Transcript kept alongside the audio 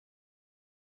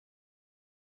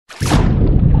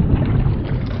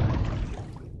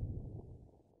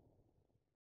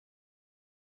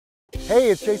Hey,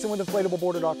 it's Jason with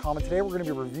InflatableBoarder.com, and today we're going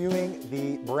to be reviewing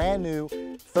the brand new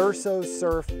THURSO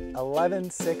Surf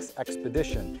 11.6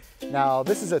 Expedition. Now,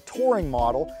 this is a touring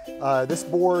model. This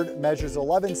board measures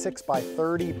 11.6 by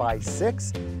 30 by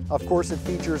 6. Of course, it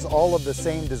features all of the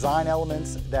same design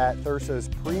elements that THURSO's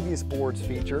previous boards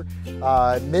feature.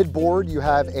 Mid-board, you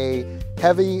have a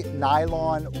heavy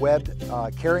nylon webbed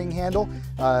carrying handle.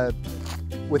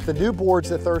 With the new boards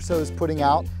that THURSO is putting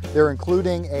out, they're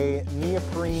including a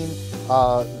neoprene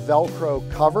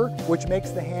velcro cover, which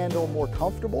makes the handle more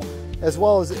comfortable, as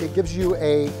well as it gives you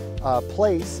a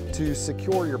place to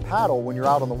secure your paddle when you're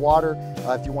out on the water.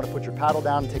 If you want to put your paddle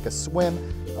down and take a swim,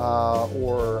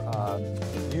 or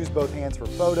use both hands for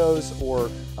photos or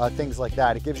things like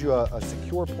that. It gives you a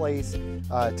secure place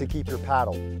to keep your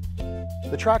paddle.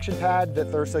 The traction pad that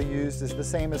THURSO used is the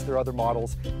same as their other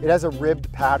models. It has a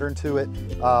ribbed pattern to it,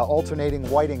 alternating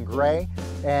white and gray,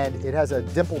 and it has a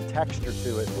dimpled texture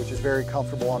to it, which is very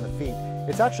comfortable on the feet.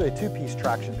 It's actually a two-piece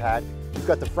traction pad. You've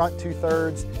got the front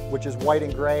 2/3, which is white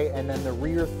and gray, and then the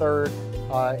rear third,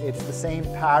 it's the same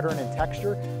pattern and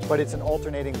texture, but it's an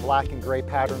alternating black and gray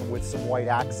pattern with some white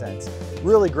accents.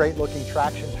 Really great looking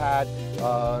traction pad,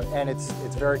 and it's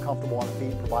very comfortable on the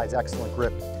feet, provides excellent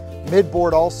grip.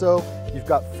 Mid-board also, you've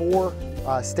got 4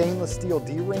 stainless steel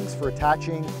D-rings for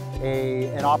attaching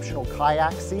an optional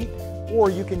kayak seat, or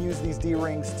you can use these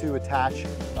D-rings to attach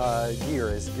gear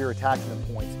as gear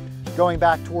attachment points. Going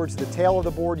back towards the tail of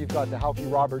the board, you've got the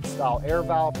Halky Roberts style air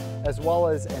valve, as well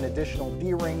as an additional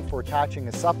D-ring for attaching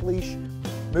a SUP leash.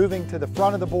 Moving to the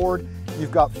front of the board,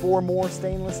 you've got 4 more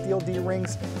stainless steel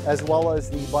D-rings, as well as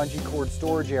the bungee cord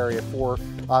storage area for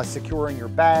securing your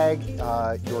bag,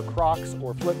 your Crocs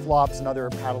or flip-flops, and other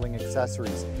paddling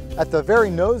accessories. At the very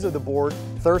nose of the board,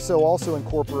 THURSO also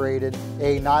incorporated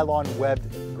a nylon webbed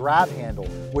grab handle,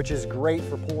 which is great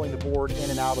for pulling the board in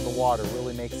and out of the water.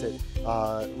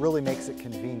 Really makes it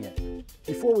convenient.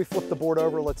 Before we flip the board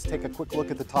over, let's take a quick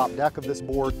look at the top deck of this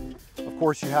board. Of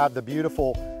course, you have the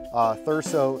beautiful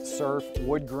THURSO Surf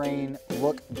wood grain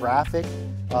look graphic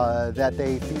that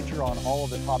they feature on all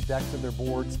of the top decks of their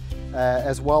boards,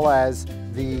 as well as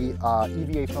the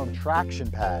EVA foam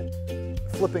traction pad.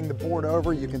 Flipping the board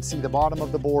over, you can see the bottom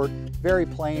of the board, very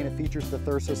plain. It features the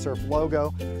THURSO Surf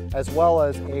logo, as well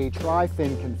as a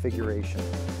tri-fin configuration.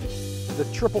 The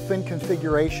triple fin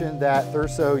configuration that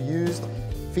THURSO used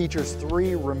features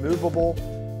 3 removable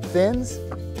fins.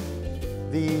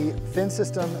 The fin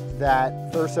system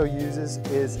that THURSO uses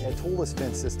is a toolless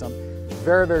fin system.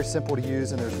 Very, very simple to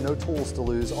use, and there's no tools to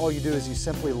lose. All you do is you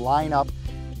simply line up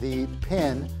the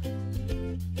pin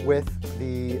with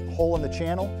the hole in the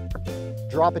channel,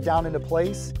 drop it down into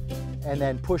place, and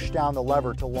then push down the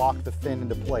lever to lock the fin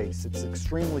into place. It's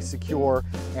extremely secure,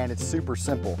 and it's super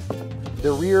simple.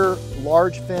 The rear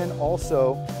large fin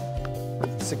also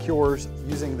secures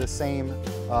using the same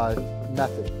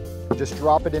method. Just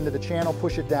drop it into the channel,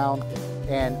 push it down,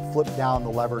 and flip down the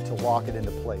lever to lock it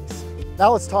into place.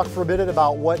 Now let's talk for a minute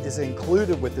about what is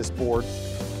included with this board.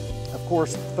 Of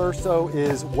course, THURSO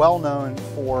is well known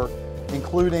for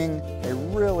including a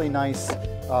really nice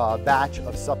batch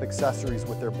of SUP accessories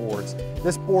with their boards.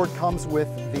 This board comes with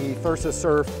the THURSO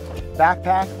Surf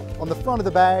backpack. On the front of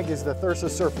the bag is the THURSO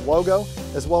Surf logo,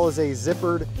 as well as a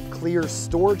zippered clear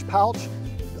storage pouch.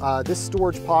 This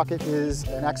storage pocket is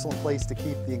an excellent place to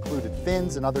keep the included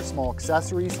fins and other small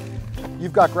accessories.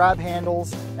 You've got grab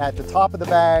handles at the top of the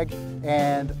bag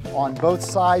and on both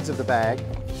sides of the bag.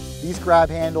 These grab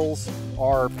handles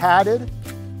are padded.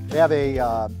 They have a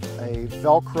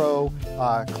Velcro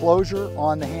closure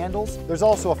on the handles. There's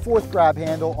also a 4th grab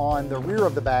handle on the rear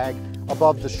of the bag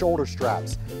above the shoulder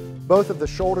straps. Both of the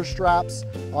shoulder straps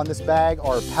on this bag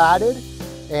are padded,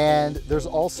 and there's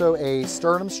also a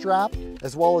sternum strap,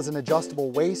 as well as an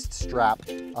adjustable waist strap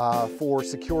for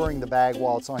securing the bag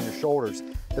while it's on your shoulders.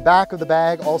 The back of the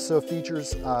bag also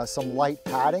features some light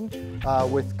padding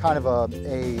with kind of a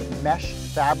mesh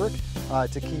fabric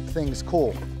to keep things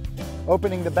cool.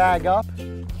 Opening the bag up,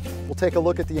 we'll take a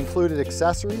look at the included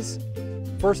accessories.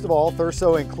 First of all,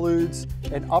 THURSO includes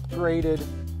an upgraded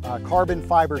carbon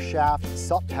fiber shaft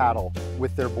SUP paddle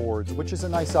with their boards, which is a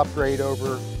nice upgrade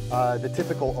over the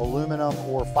typical aluminum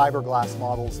or fiberglass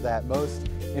models that most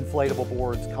inflatable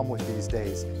boards come with these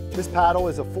days. This paddle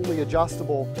is a fully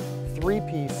adjustable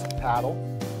 3-piece paddle.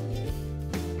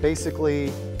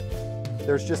 Basically,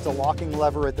 there's just a locking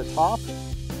lever at the top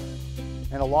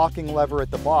and a locking lever at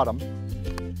the bottom.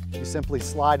 You simply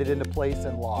slide it into place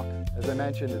and lock. As I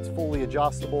mentioned, it's fully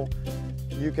adjustable.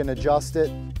 You can adjust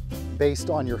it based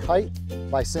on your height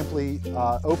by simply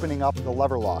opening up the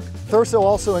lever lock. THURSO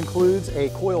also includes a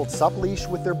coiled SUP leash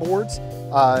with their boards.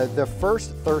 The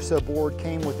first THURSO board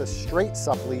came with a straight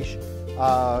SUP leash,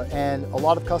 and a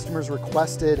lot of customers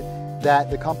requested that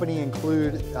the company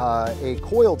include a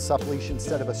coiled SUP leash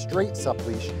instead of a straight SUP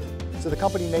leash. So the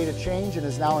company made a change and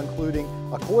is now including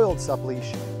a coiled SUP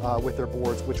leash with their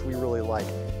boards, which we really like.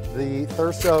 The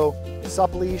THURSO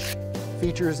SUP leash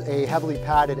features a heavily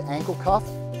padded ankle cuff,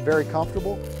 very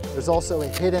comfortable. There's also a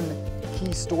hidden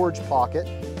key storage pocket,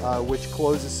 which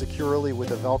closes securely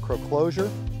with a velcro closure.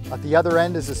 At the other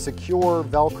end is a secure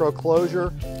velcro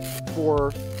closure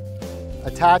for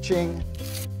attaching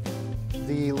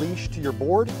the leash to your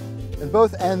board. And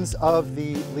both ends of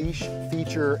the leash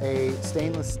feature a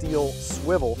stainless steel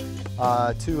swivel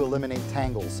to eliminate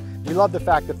tangles. We love the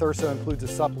fact that THURSO includes a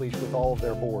SUP leash with all of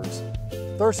their boards.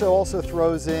 THURSO also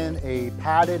throws in a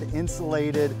padded,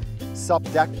 insulated SUP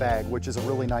deck bag, which is a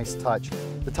really nice touch.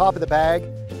 The top of the bag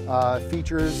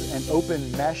features an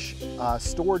open mesh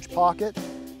storage pocket,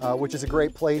 which is a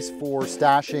great place for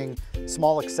stashing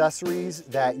small accessories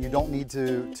that you don't need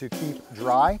to keep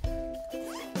dry.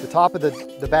 The top of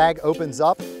the bag opens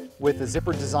up with a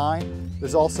zipper design.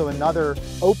 There's also another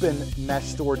open mesh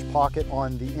storage pocket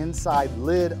on the inside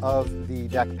lid of the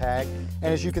deck bag.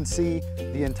 And as you can see,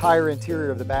 the entire interior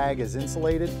of the bag is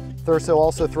insulated. THURSO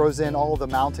also throws in all of the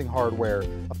mounting hardware.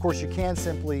 Of course, you can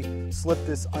simply slip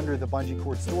this under the bungee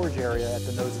cord storage area at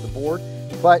the nose of the board,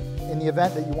 but in the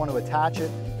event that you want to attach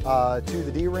it to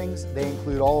the D-rings, they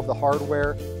include all of the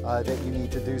hardware that you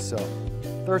need to do so.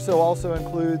 THURSO also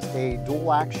includes a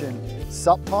dual action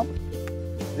SUP pump.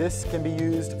 This can be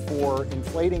used for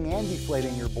inflating and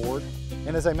deflating your board.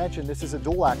 And as I mentioned, this is a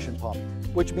dual action pump,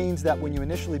 which means that when you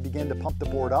initially begin to pump the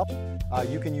board up,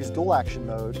 you can use dual action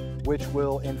mode, which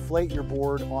will inflate your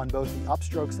board on both the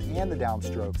upstrokes and the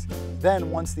downstrokes. Then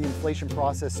once the inflation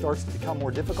process starts to become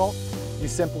more difficult, you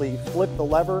simply flip the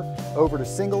lever over to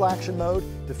single action mode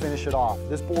to finish it off.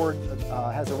 This board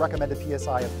has a recommended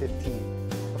PSI of 15.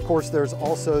 Of course, there's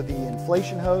also the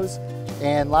inflation hose,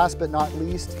 and last but not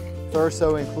least,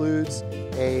 THURSO includes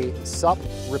a SUP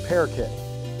repair kit.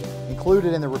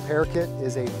 Included in the repair kit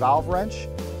is a valve wrench,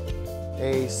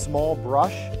 a small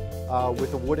brush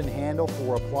with a wooden handle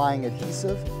for applying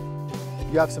adhesive.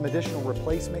 You have some additional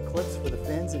replacement clips for the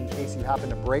fins in case you happen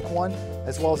to break one,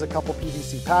 as well as a couple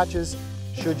PVC patches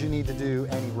should you need to do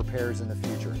any repairs in the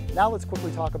future. Now let's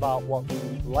quickly talk about what we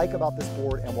like about this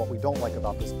board and what we don't like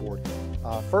about this board.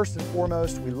 First and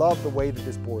foremost, we love the way that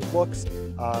this board looks.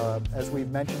 As we've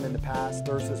mentioned in the past,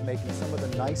 THURSO is making some of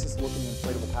the nicest looking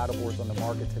inflatable paddle boards on the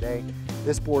market today.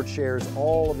 This board shares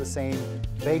all of the same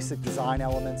basic design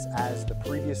elements as the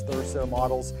previous THURSO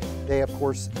models. They of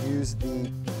course use the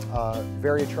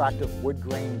very attractive wood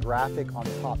grain graphic on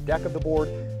the top deck of the board.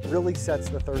 Really sets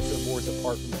the THURSO boards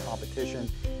apart from the competition.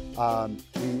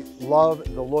 We love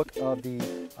the look of the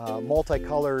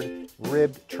multicolored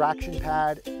ribbed traction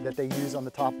pad that they use on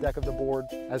the top deck of the board,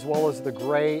 as well as the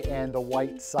gray and the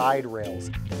white side rails.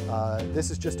 This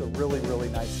is just a really, really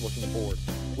nice looking board.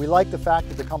 We like the fact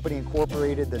that the company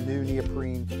incorporated the new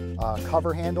neoprene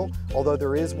cover handle, although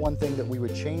there is one thing that we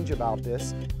would change about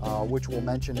this, which we'll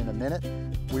mention in a minute.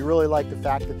 We really like the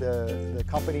fact that the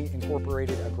company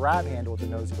incorporated a grab handle at the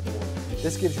nose of the board.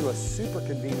 This gives you a super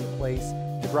convenient place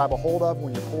to grab a hold of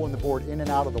when you're pulling the board in and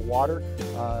out of the water.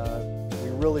 We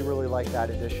really, really like that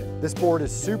addition. This board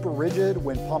is super rigid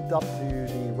when pumped up to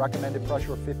the recommended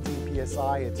pressure of 15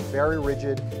 PSI. It's very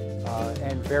rigid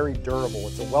and very durable.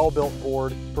 It's a well-built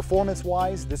board.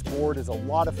 Performance-wise, this board is a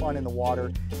lot of fun in the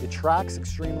water. It tracks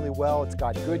extremely well. It's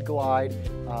got good glide.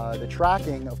 The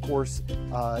tracking, of course,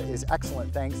 is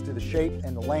excellent thanks to the shape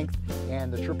and the length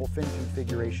and the triple fin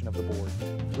configuration of the board.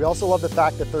 We also love the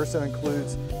fact that THURSO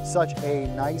includes such a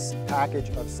nice package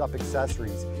of SUP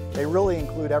accessories. They really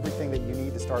include everything that you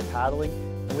need to start paddling.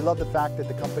 And we love the fact that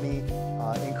the company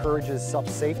encourages SUP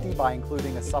safety by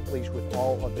including a SUP leash with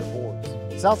all of their boards.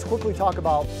 So now let's quickly talk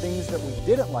about things that we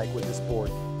didn't like with this board.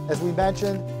 As we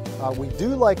mentioned, we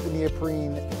do like the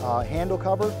neoprene handle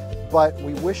cover, but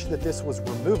we wish that this was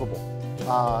removable.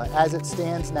 As it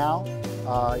stands now,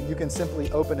 you can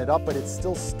simply open it up, but it's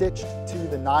still stitched to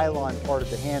the nylon part of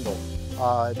the handle.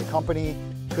 The company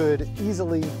could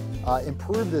easily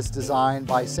improve this design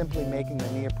by simply making the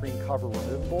neoprene cover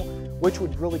removable, which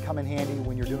would really come in handy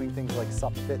when you're doing things like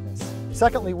SUP fitness.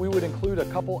 Secondly, we would include a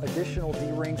couple additional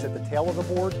D-rings at the tail of the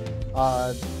board.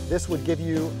 This would give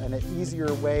you an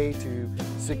easier way to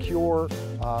secure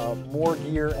more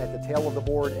gear at the tail of the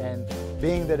board, and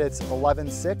being that it's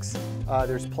 11.6,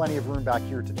 there's plenty of room back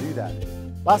here to do that.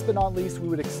 Last but not least, we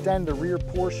would extend the rear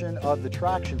portion of the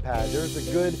traction pad. There's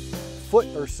a good foot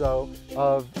or so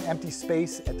of empty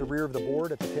space at the rear of the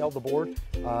board, at the tail of the board,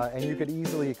 and you could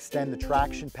easily extend the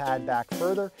traction pad back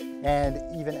further and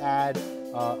even add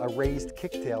a raised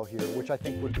kicktail here, which I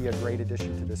think would be a great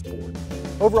addition to this board.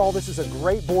 Overall, this is a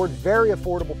great board, very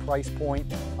affordable price point.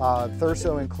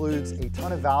 THURSO includes a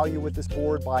ton of value with this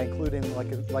board by including,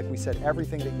 like we said,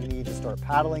 everything that you need to start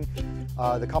paddling.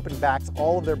 The company backs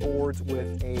all of their boards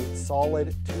with a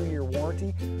solid 2-year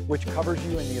warranty, which covers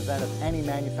you in the event of any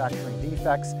manufacturing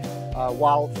defects.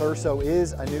 While THURSO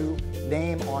is a new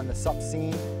name on the SUP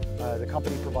scene, the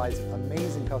company provides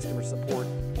amazing customer support,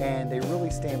 and they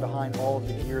really stand behind all of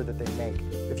the gear that they make.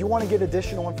 If you want to get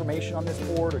additional information on this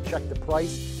board or check the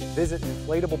price, visit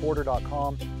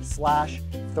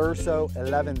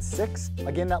inflattableBoarder.com/THURSO116.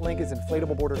 Again, that link is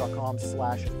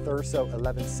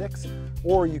inflattableBoarder.com/THURSO116,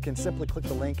 or you can simply click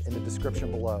the link in the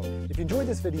description below. If you enjoyed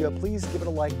this video, please give it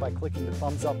a like by clicking the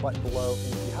thumbs up button below,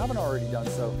 and if you haven't already done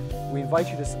so, we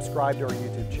invite you to subscribe to our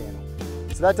YouTube channel.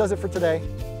 So that does it for today.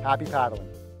 Happy paddling.